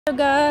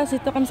Guys,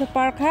 ito kami sa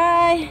park.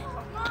 Hi!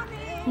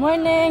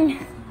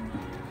 Morning!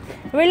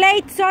 We're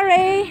late,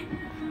 sorry!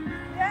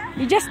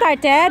 You just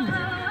started?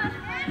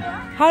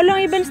 How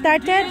long you been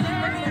started?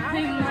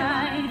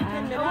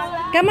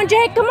 Come on,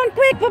 Jake! Come on,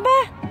 quick!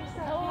 Baba!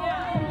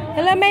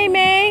 Hello, May.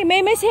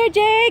 May's here,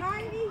 Jake!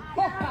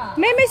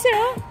 May's here,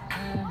 oh!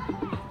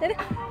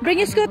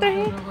 Bring your scooter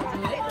here.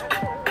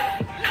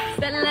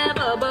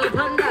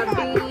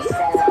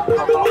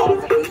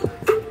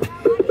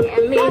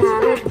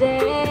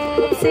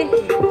 See?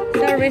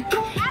 Sorry.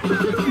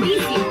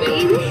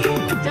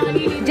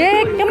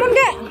 Jake, come on,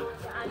 get.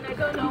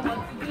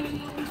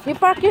 You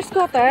park your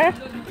scooter.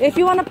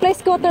 If you want to play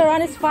scooter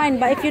around, it's fine.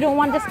 But if you don't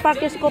want, just park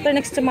your scooter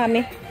next to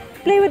mommy.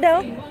 Play with her.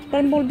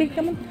 Come on.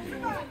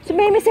 So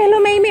Mamie, say hello,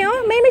 Mamie.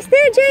 Oh, Mamie's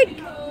there, Jake.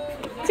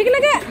 Sige na,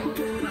 get.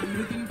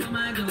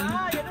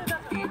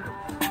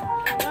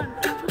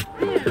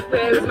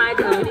 Where is my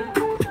Johnny?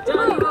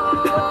 Johnny,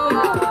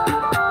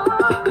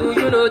 do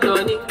you know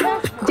Johnny?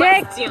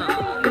 Jake.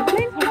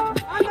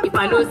 If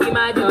I don't see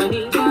my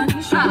Johnny,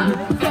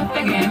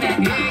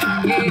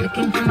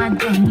 looking for my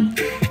Johnny.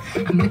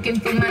 I'm looking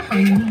for my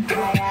honey.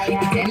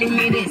 You're telling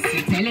me this,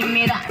 you're telling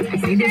me that. I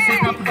say this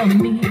is not for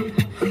me.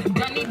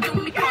 Johnny, do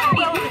me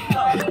candy.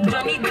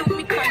 Johnny, do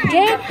me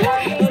candy.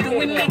 He's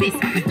doing me this,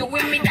 he's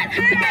doing me that.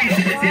 He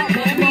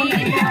go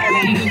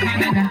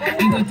Canada,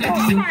 he go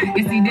Tokyo.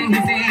 You see them,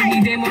 you say he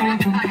dey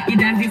Morocco. He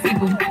dance the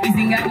sicko, he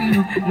sing a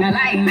willow. Na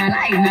lie,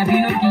 na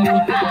Pinocchio.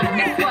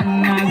 This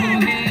one na go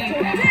there.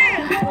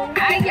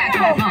 I got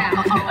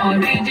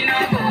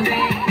original go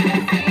there.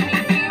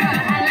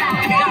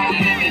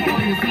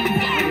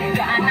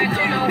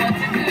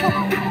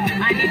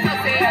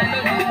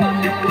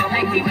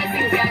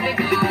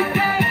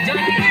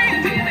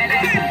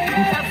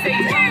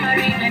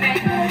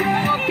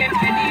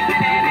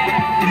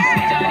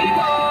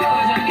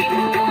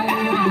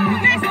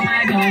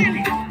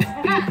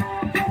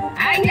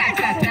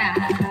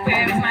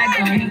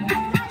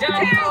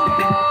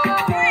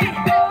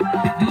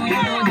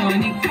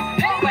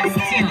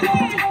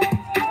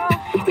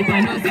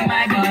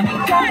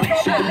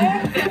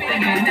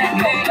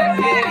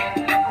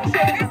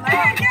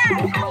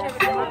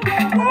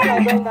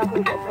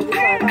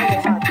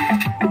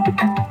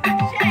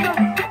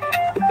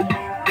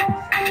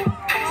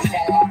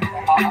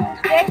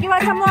 Jake, you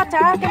want some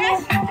water? Come here.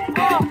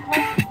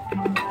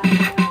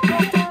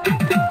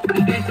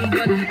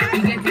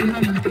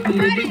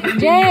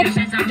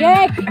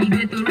 Jake.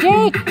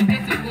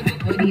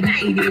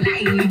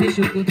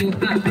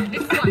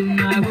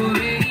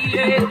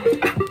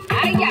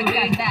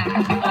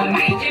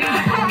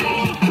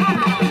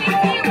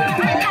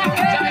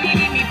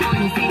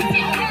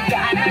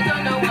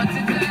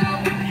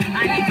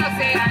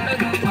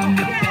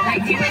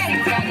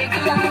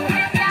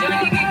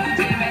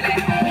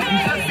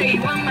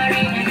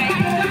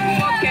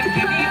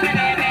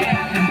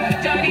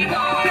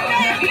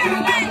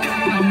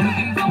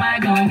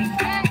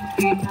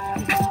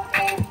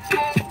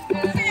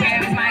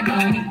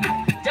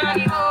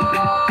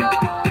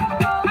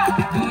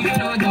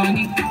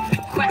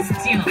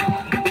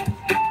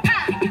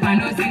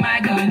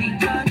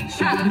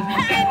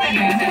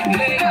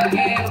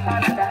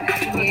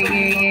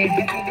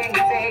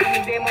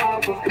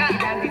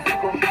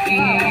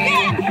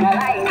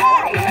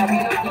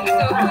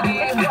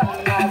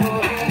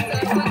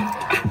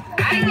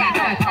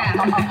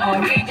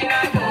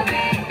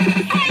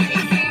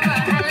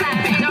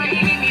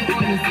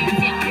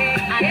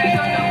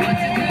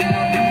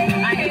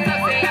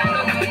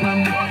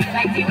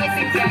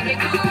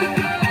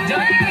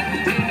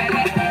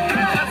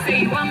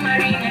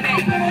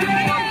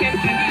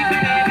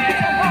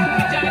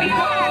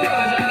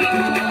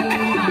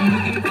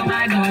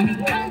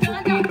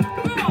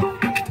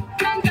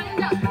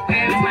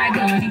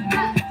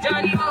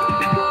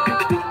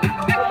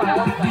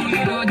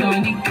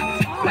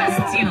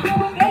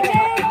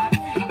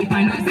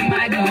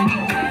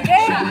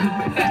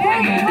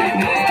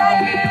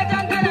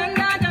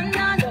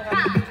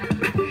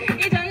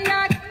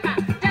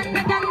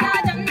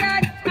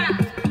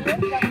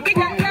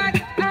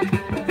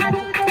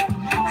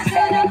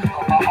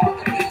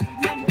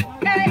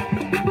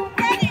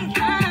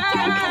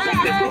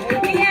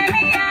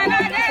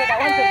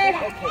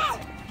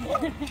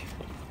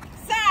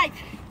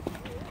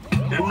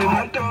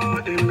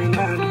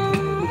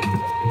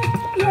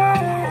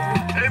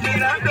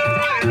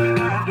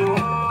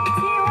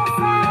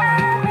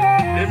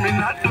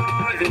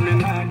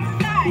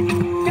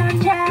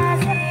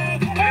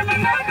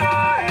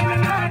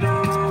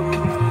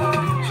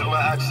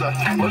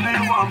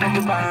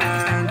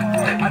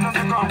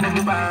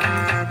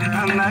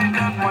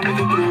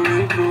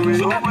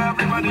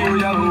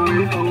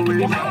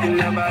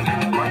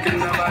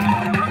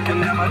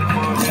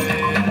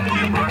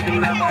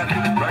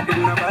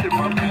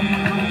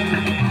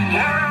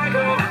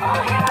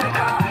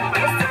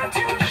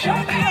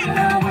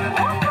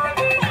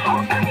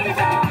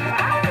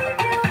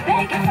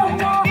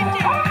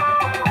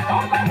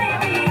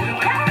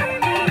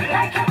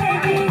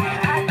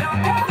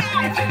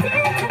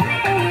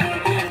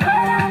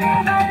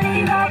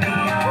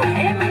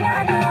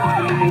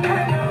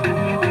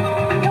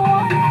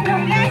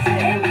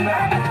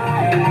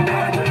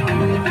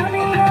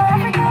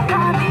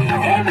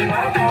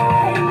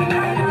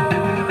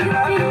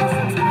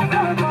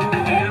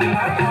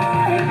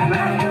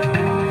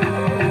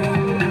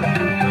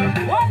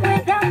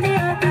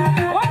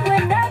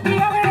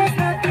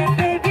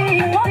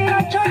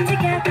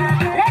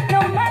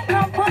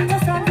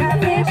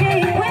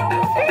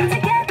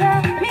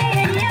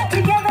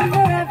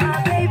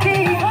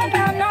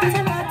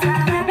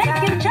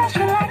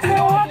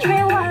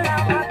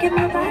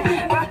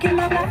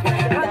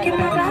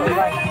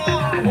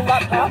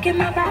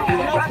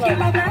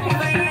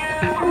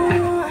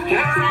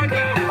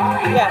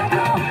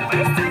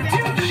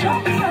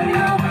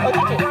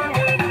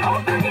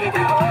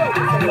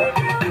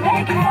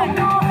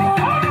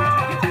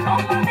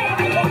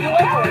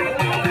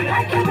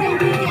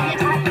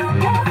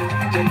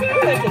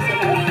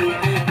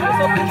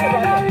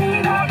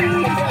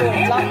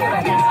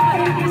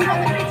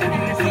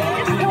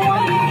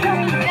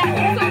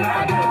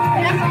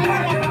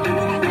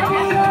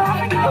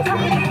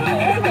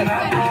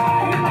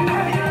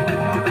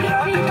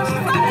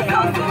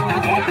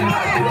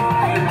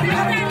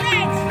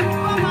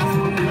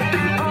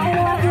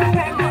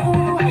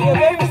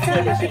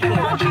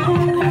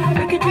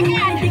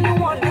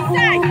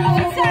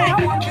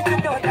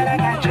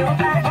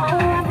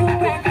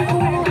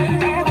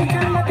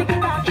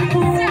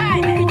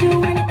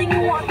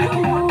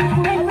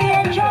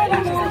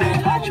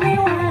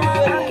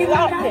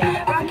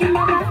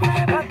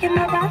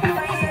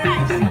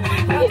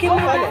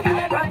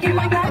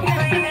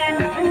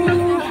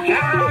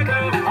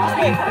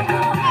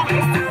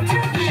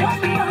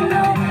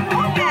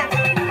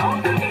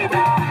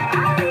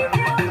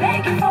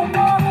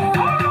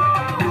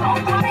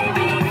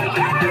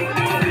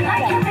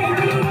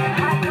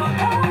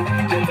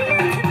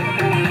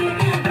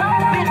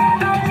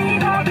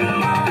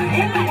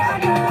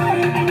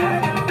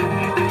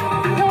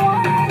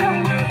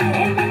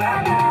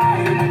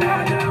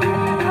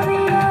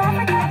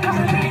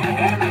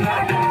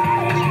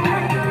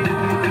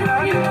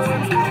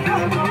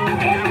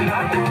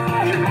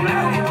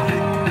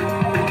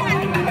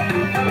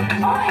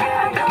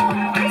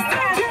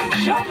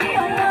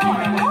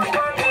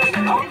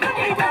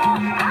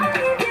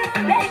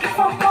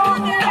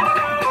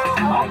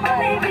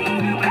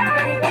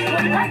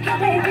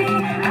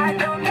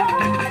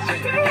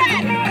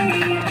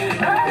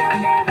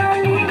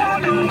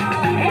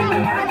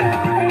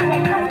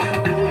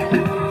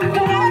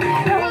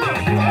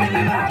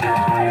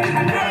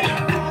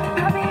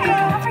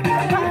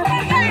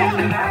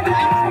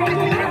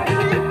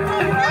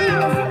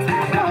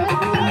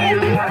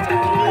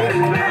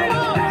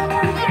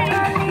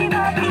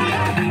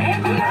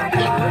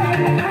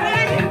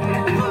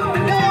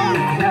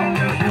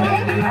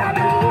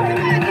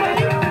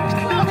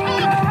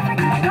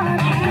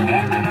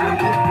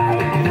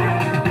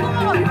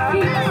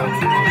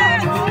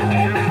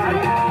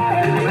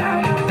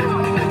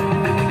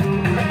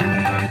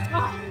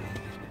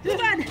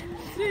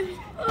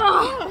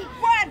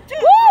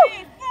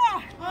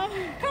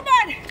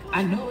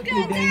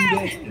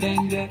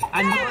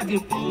 I know the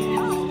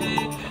food.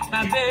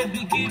 My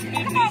baby give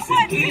me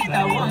biscuit, I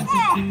want to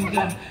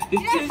sugar. The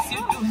things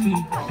you do me,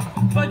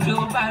 but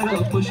your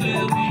barrel push me.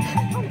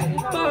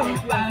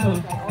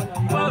 Barrel,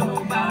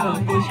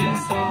 push it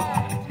so.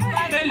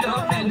 Hello,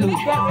 hello,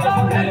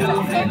 hello,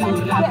 hello,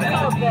 la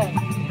baby.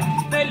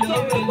 Hello,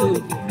 hello,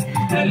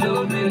 hello,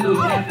 hello,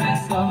 la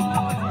peso.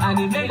 And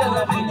hello,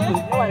 hello,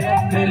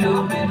 hello,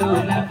 hello,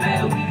 la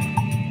baby.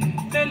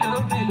 Hello,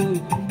 hello.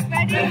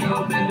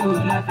 Hello,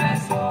 la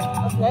peso.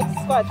 Let's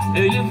squat.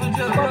 Hey, you put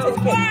your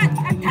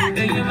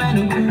hey, you man.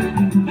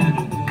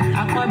 I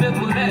come back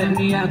for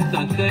me. I'm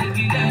talking to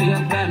you.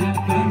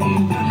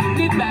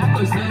 Get back,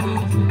 sorrow.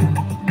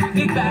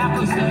 Get back,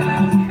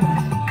 sorrow.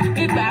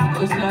 Get back,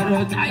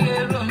 sorrow.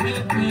 Tired of me,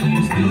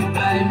 you still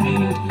by me.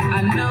 I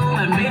know I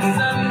made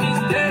some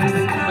mistakes,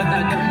 but I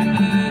don't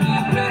need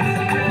regrets.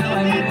 Now I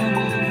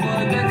never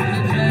forget the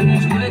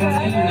cherish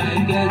waiting. I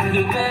get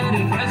the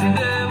very first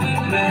day we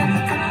met.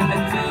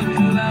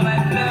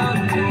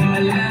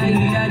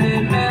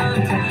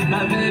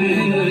 My baby,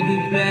 you're the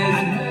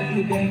best.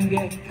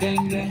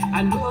 I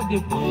know the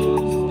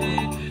post.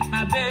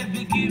 My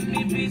baby, give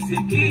me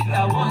biscuit.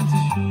 I want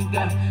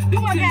sugar. The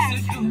things you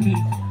do me.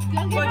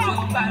 But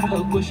your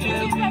barrel go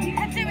share me.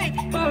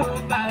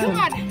 Barrel,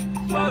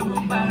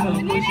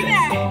 push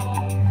it so.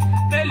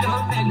 Hello,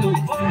 hello,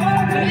 hello,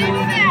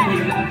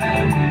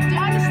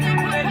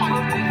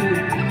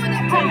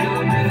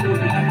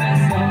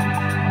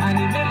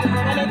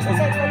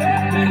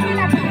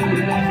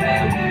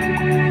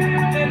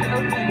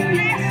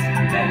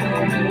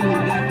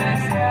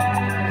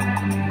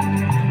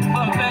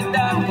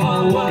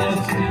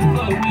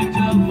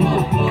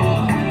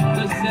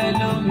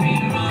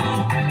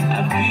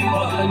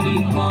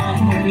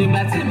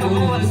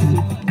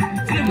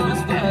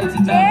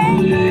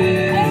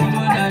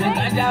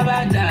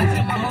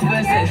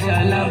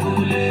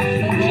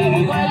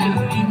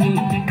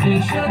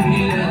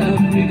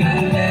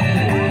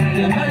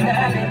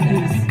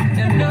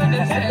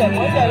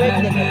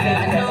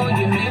 I know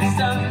you make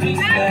some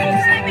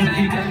mistakes.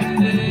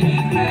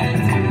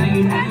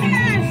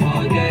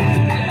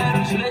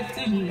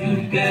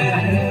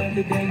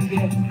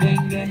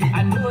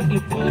 I know the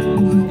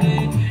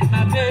post.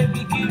 My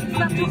baby give me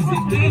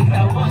biscuit.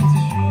 I want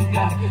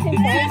sugar. The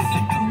things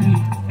you do me.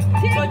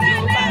 But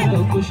you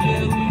barrel go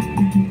share me.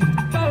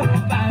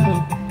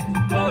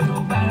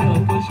 Barrel,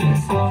 go share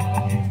so.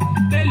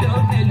 Hello,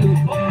 hello,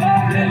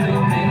 hello,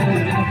 hello,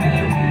 la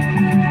baby.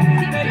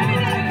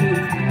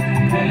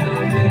 Hello,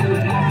 hello,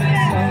 la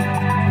peso.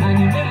 And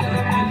hello,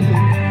 hello,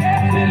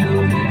 hello,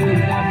 hello,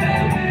 la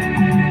baby.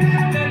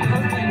 Hello,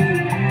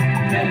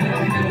 hello.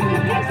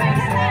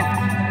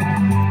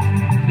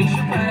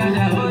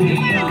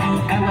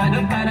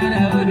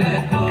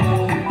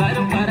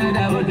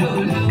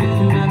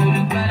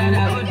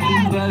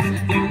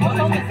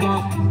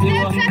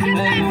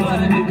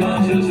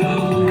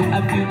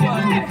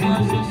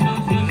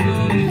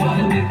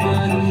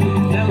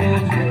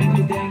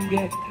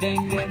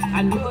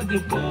 I know the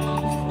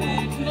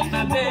boss,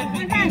 my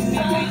baby gives me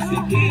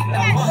whiskey,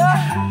 I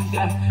want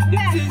you, the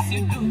things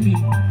you do me,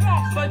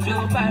 but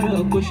your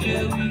barrel go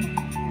share we,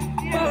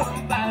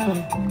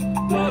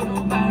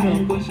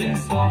 barrel go share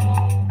so,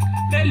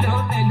 mellow,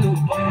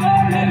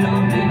 la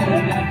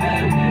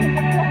baby,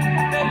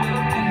 mellow,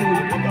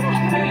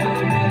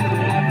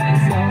 la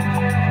baby,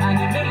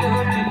 and mellow,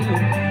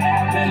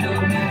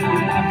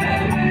 la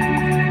baby,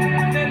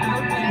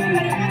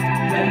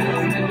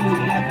 mellow,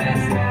 la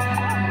baby.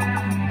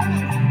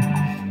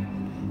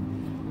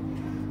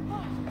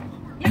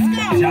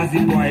 Jazzy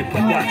boy,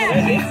 put that,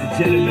 ladies and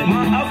gentlemen.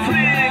 My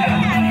Africa,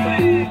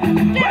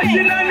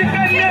 watching on the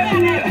connect.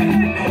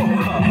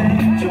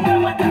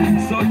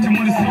 So to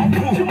me, so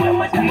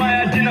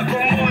my dinner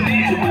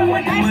commonly,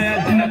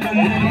 my dinner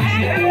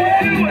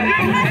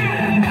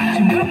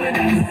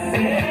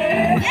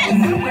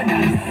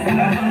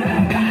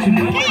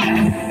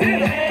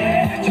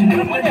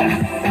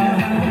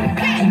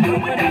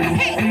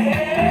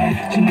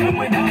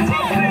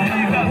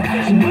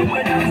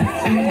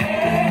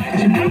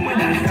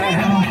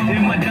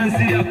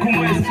Emergency ya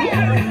kumwesu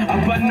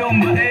Apa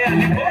nomba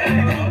alipo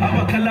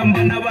Apa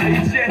kalamba na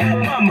bahiche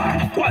Mama,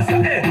 kwasa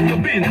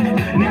tobina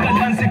Nika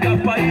dansi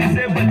kapa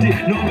ize Bati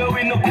nobe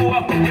wino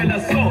kuwa kupela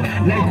so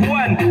Like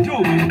 1,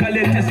 2,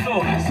 kalete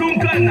so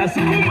Sunkana,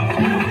 sukuma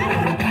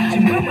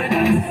Chimama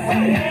dance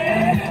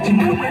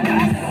Chimama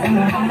dance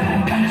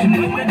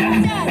Chimama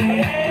dance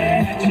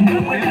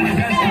Chimama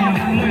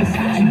dance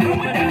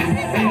Chimama dance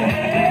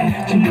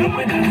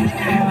Chimama dance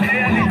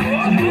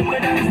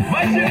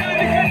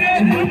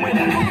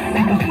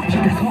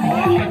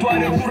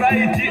Katware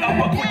kuraiti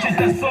apa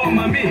kuchita so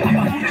mami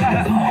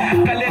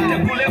Kalete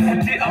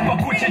kulefuti apa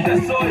kuchita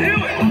so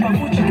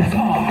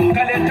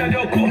Kalete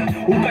doko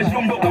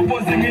ukashumbo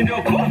kapozi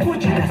midoko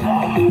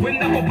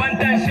Wenda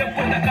kopanta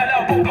shepo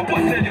takala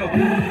kapose doko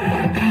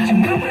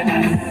Chimama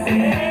dance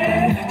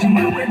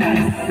Chimama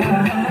dance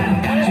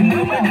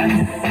Chimama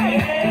dance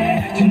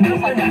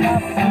Chimama dance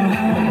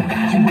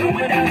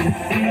Chimama dance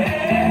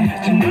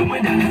Chimama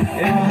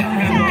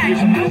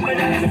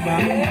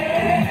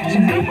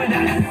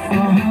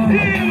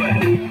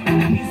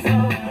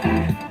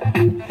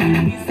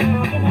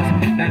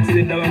That's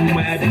it, now I'm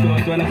going to go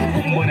to one of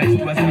the mornings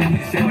to us on the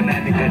show.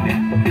 Now, the guy,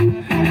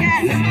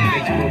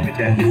 let's go with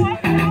that.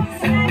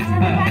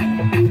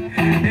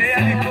 Hey, I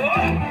go.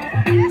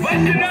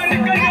 What's your name, the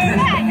guy?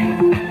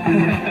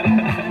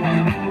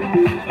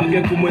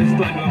 Okay, come on,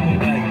 start your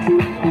mobile.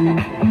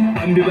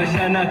 Bambi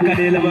bashana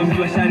kadela bambi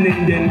bashana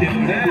ndende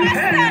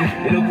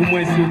elo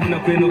kumwesu kuna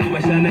kweno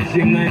kubashana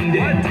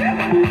jengande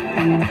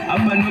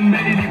apa no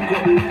meliko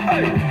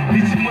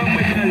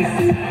bichimwe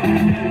dance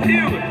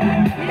iwe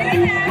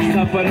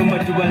sapa no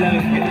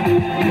matubalange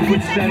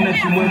kuchana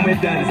chimwe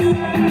dance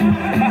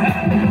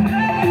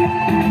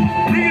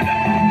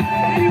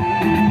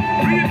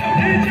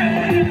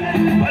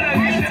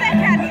balangisha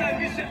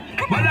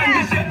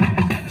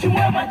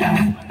chimwe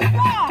dance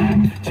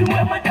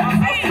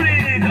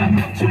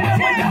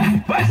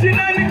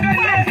Bashinani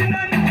kane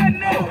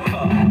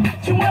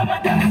Chumama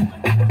dance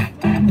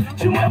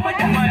Chumama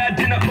dance Maya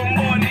dina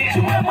komboni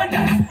Chumama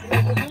dance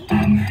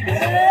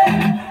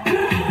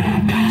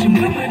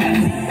Chumama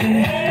dance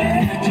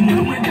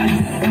Chumama dance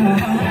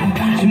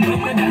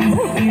Chumama dance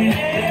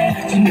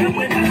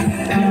Chumama dance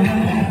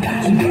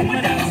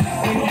Chumama dance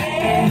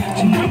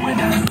Chumama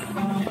dance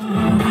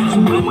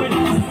Chumama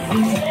dance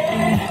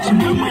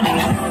Chumama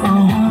dance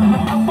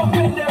Apa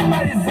pende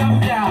mari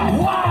Zambia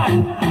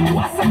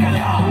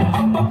Wasakala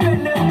Apa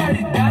pende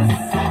mari dance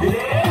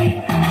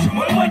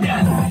Chumama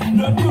dance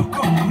No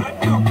tuku No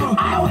tuku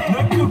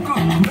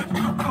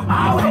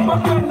Apa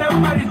pende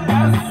mari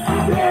dance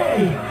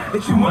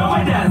Chumama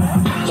dance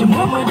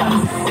Chumama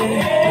dance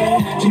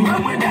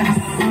Chumama dance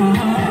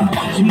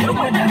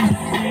Chumama dance Chumama dance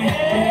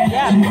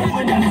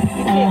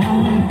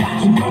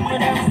Chumama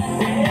dance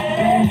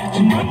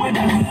Chumama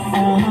dance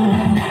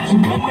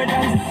Chumama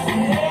dance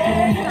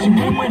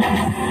Chumama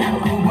dance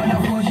Kubala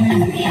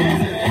foshizi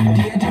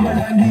Tieti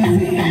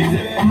balangizi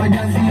Ama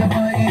dansi ya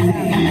paizi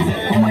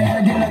Kuma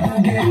ya jina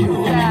kugetu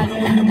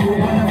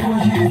Kubala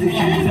foshizi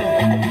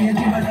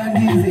Tieti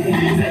balangizi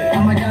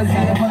Ama dansi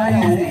ya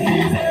paizi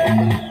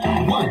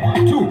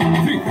 1, 2,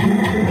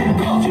 3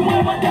 Go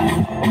Chumama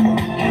dance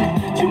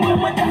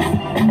Chumama dance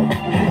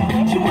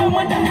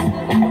Chumama dance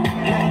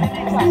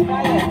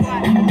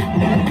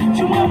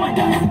Chumama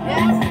dance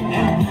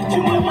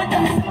Chumama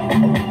dance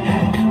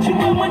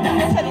Chumama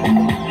dance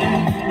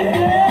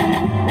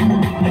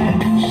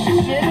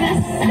Sugar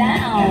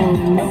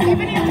sound.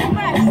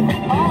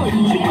 Oh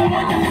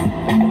yeah.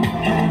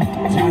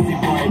 Jazzy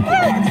boy,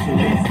 production,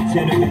 ladies and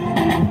gentlemen.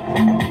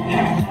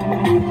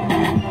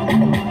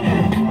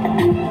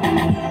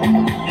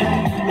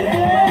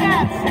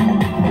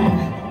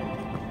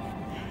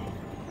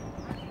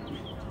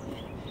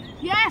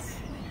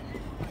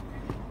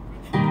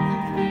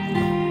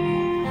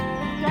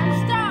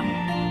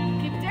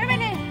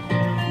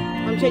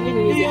 changing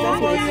the music.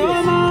 That's what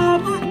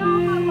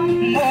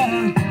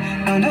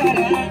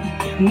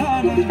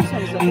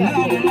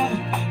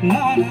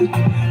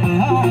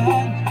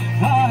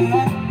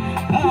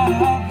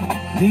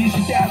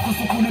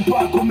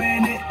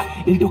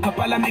Intoka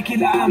pala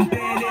mekila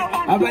ampele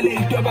abale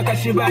itoba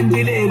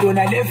kashibanjilelo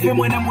na lefe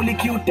mwana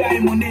muliki utai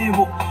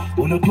munevo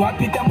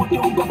unotwapita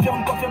mutongo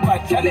fyonko fye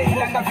bachale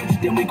ilanga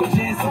fitite mwiko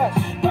jesu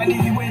pali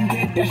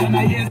iwende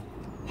tashana yesu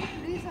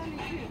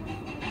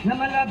na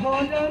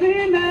malagondo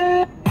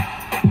rime.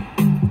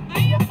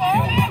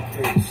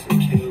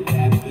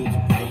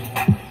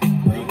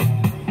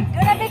 Do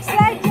a big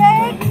slide,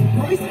 Jake.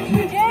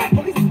 Jake,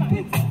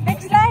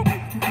 big slide.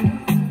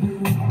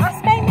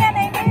 Ask me, man,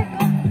 I need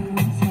to.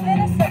 Let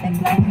us do a big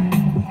slide.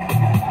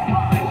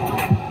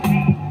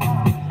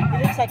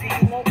 it looks like it's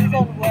in his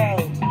own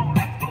world. It's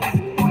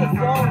a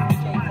zone,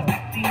 Jacob.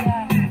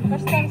 Yeah,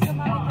 first time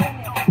somebody doing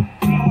it.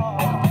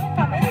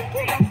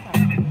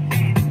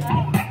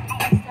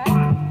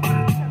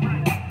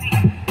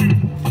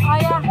 Oh,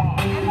 yeah.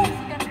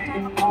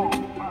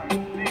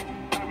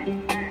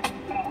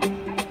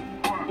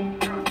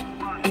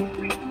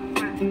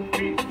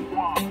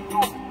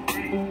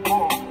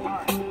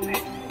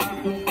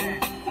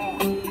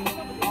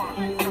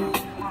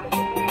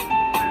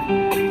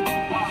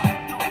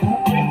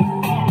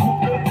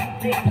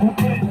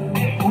 Okay.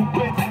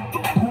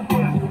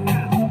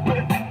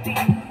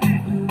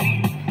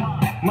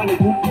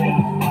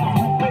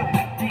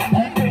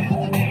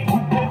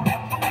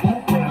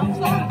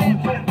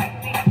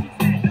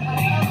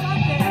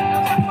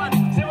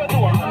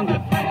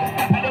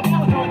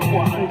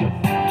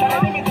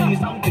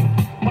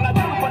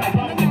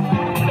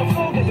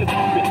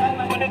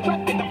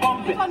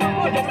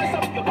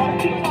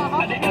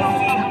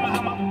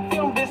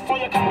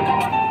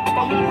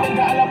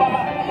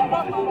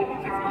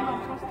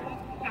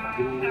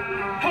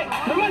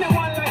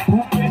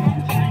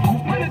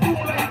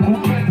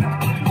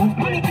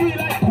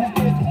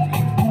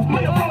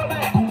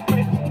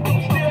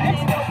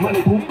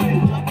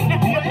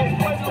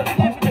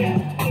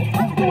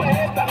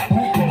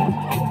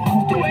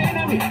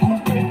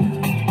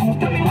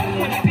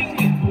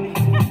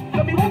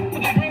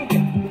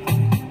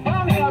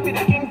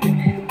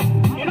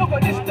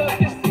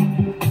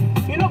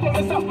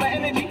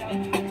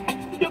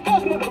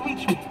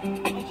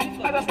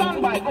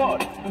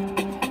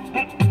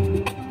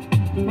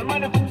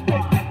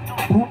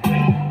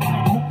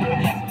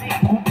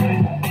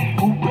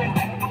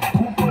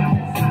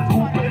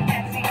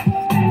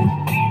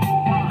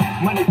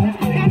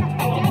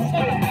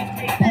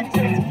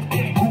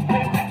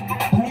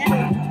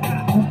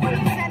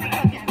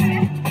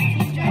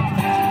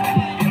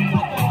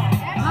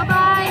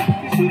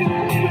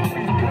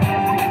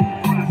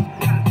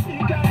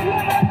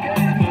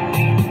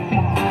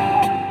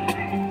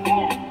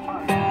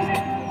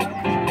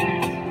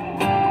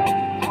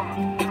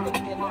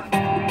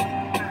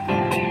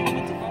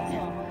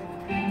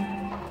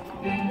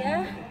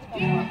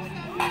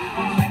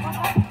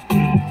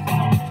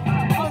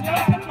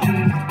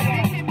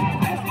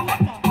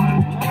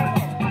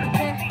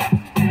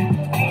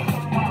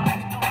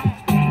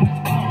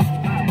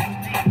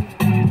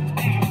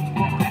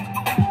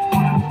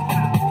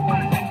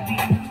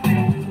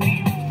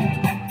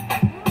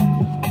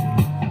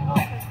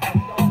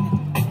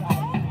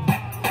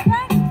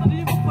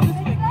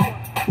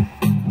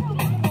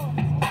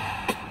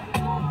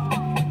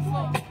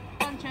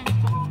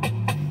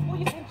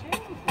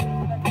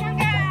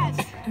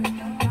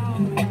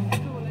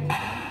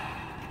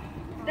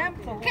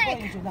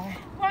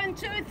 1,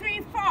 2,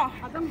 3, 4.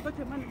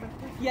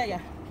 Yeah.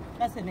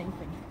 That's the main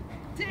thing.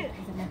 2,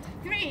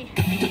 3,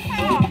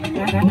 4. 1,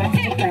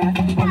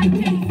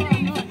 2,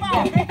 3,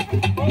 4.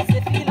 It's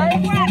the feeling.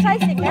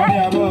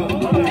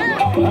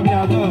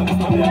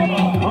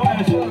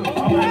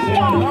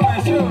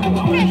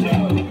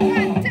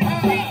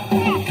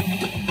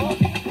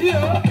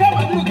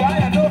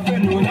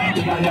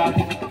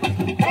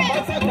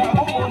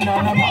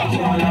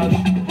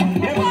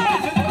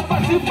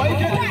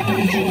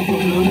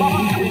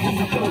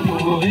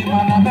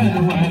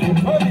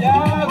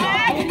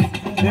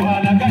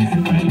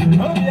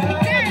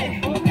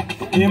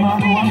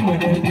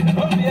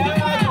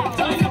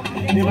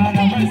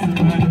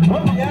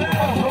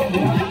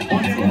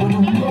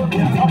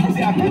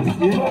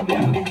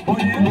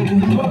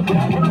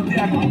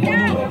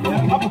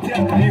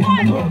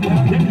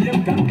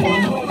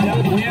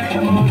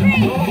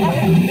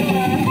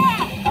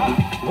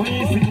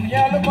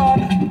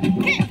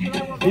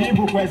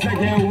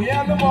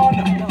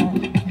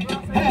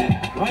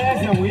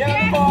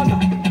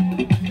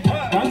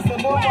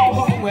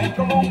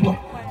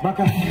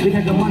 Maka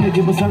ikakamana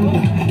jibusanga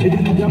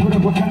idini jabura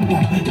kwa kanta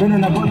Bena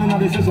na bona na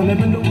resoso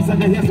lebendo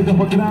usaga yesu ka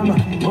programa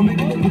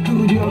Omegile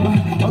kuturu dioba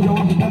Oga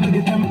wakutala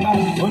gitempa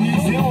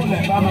Onisi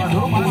ule bama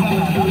no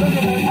masala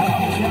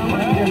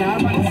Alamu na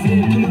ama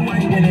nisi Tulu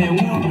wangene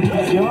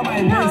uo Sioma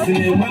enesi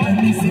ne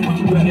wana nisi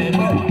mwangwene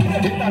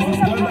Ita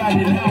sistola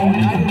adilao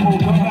Adi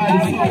mukoba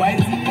adisi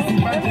Waisi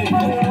isi pate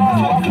kuru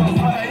Wako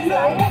sala ila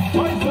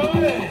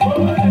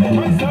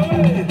Oisore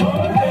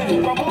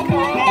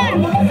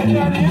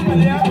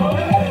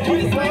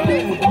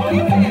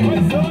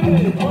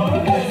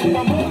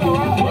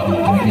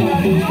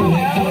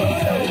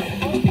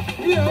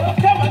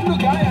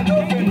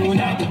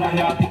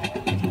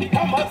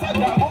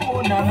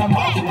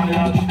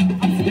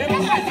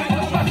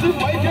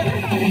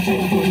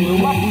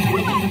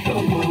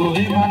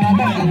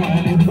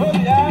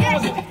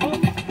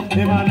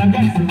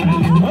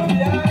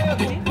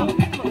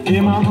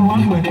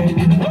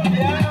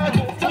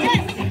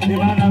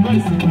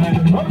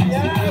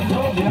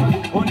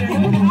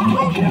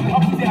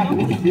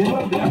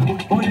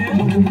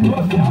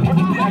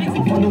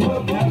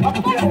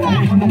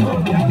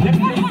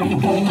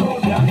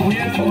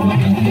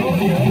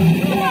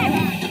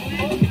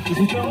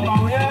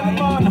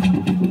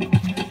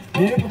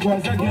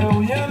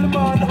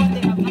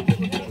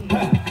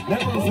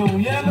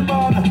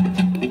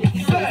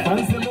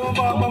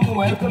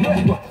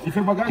If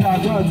you forgot our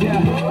God, yeah,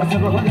 I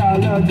said, forgot our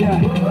Lord, yeah,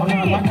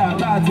 I'm not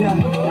bad,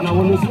 yeah, and I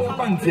want to so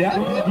fun,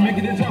 yeah, make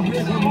it a job,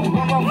 yeah, come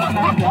on, man,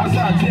 I'm going to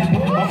yeah,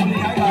 hopefully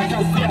I got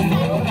just, yeah,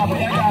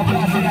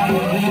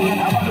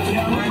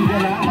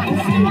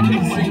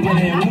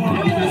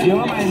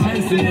 you're my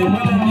medicine, and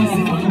when I'm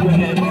missing,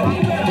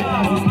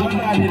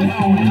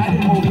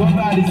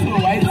 nobody so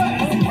white,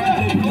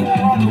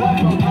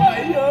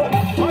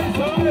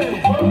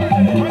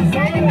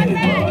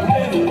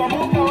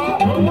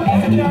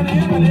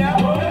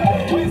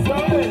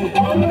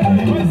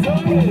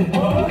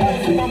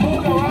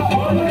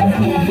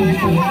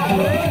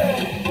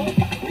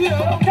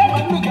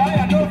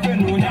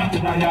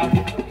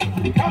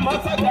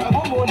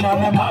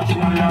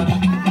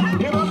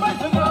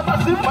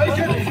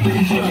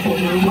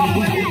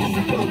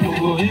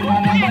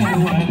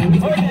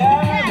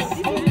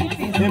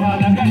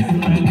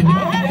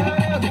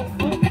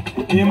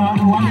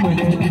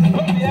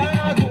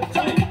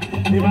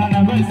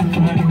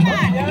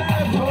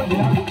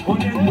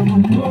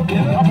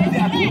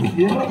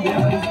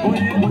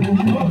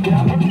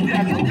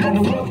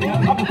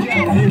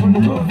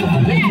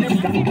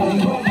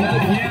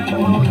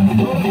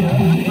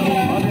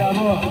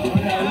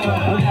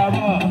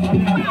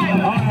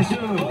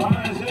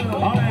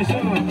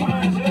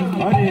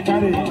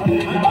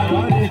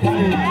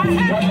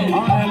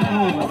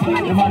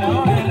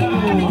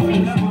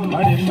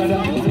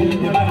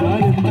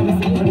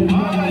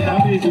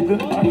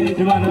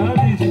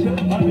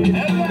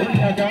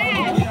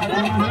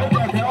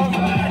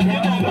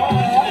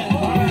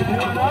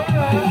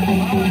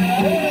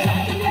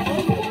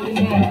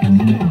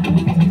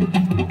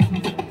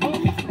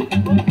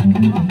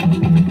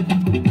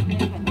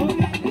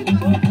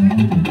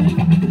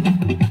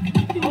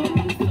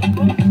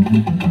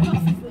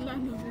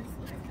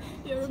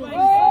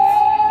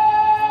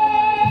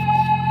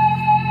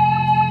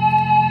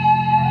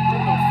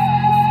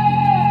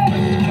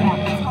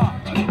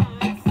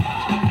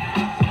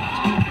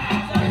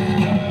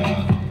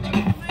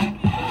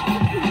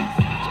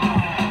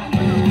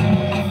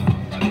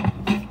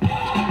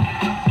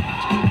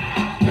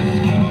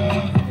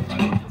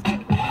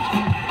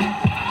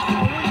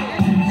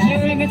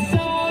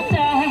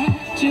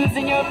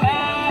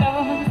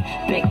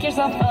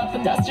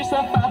 dust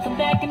yourself off and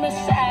back in the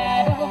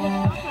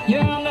saddle.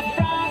 You're on the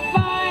front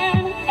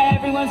line,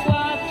 everyone's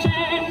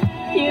watching.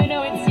 You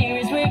know it's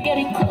serious, we're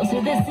getting closer,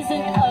 this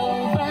isn't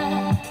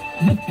over.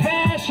 The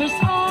pressure's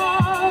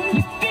on,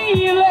 you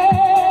feel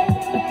it,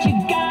 but you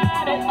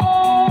got it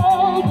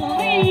all,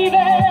 believe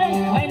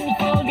it. When you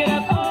fold it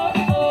up,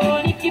 oh,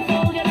 and if you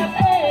fold it up,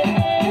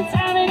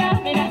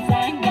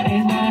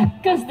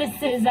 cause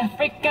this is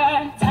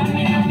Africa.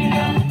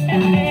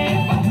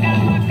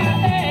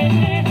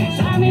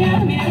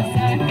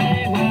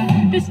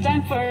 This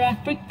time for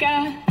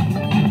Africa.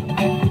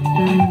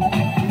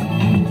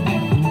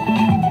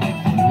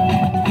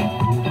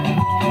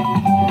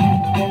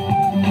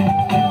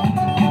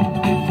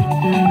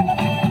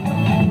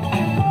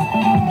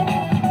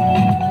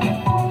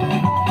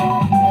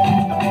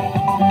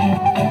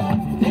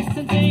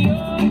 Listen to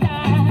your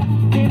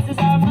time, this is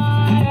our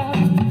motto.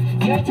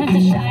 Your time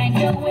to shine,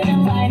 go in a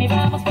line, y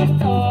vamos por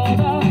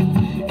todo.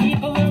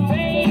 People are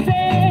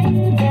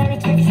raising their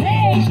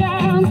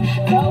expectations.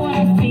 Go on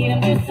and feed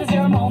them, this is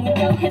your moment,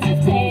 don't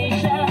hesitate.